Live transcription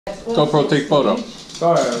GoPro take photo.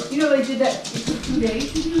 Oh, You know, they did that, it took 2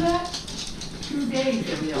 days to do that? 2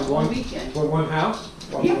 days, you know, one weekend. For one house?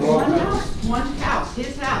 Yeah, one house,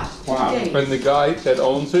 his house, 2 Wow. days. And the guy that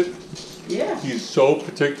owns it, Yeah. he's so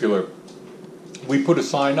particular. We put a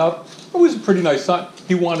sign up. It was a pretty nice sign.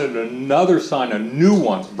 He wanted another sign, a new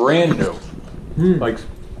one, brand new. Like,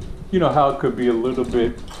 you know how it could be a little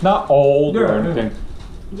bit, not old or anything.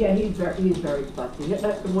 Yeah, he's very fussy.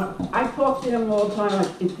 I talk to him all the time,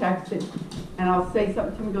 like in texting, and I'll say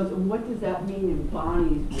something to him, he goes, what does that mean in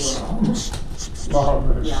Bonnie's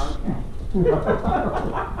world? Yeah, okay.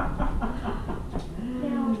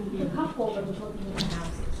 Now, the couple that was looking at the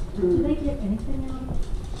houses, do they get anything out of it?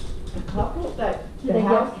 The couple that, Do the they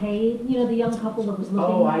house? get paid? You know, the young couple that was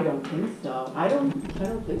looking? Oh, I don't think so. I don't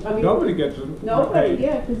think, I mean. Nobody gets it. Nobody,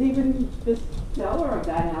 yeah, because even the seller of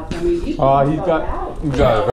that house, I mean, he He's put himself got out. a